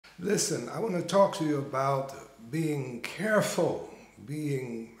Listen, I want to talk to you about being careful,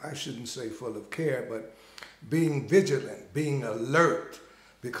 I shouldn't say full of care, but being vigilant, being alert,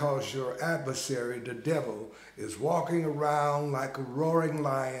 because your adversary, the devil, is walking around like a roaring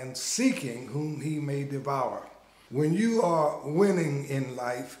lion, seeking whom he may devour. When you are winning in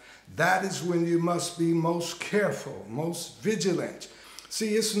life, that is when you must be most careful, most vigilant.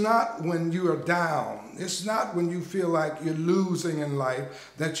 See, it's not when you are down, it's not when you feel like you're losing in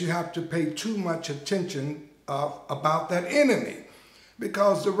life that you have to pay too much attention about that enemy,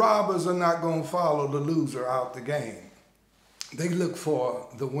 because the robbers are not going to follow the loser out the game. They look for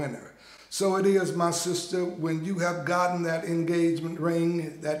the winner. So it is, my sister, when you have gotten that engagement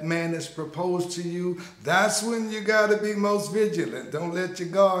ring, that man has proposed to you, that's when you got to be most vigilant. Don't let your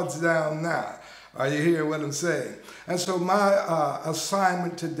guards down now. Are you hearing what I'm saying? And so my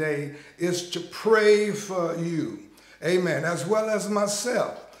assignment today is to pray for you, amen, as well as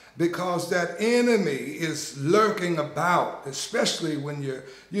myself, because that enemy is lurking about, especially when you're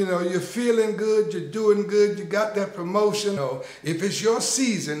feeling good, you're doing good, you got that promotion. If it's your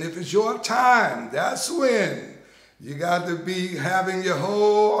season, if it's your time, that's when you got to be having your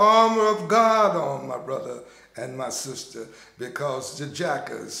whole armor of God on, my brother and my sister, because the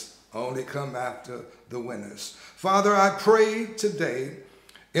jackers only come after the winners. Father, I pray today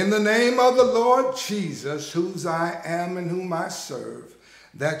in the name of the Lord Jesus, whose I am and whom I serve,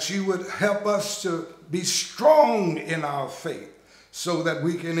 that you would help us to be strong in our faith so that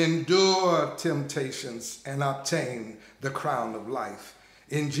we can endure temptations and obtain the crown of life.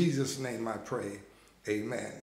 In Jesus' name I pray, amen.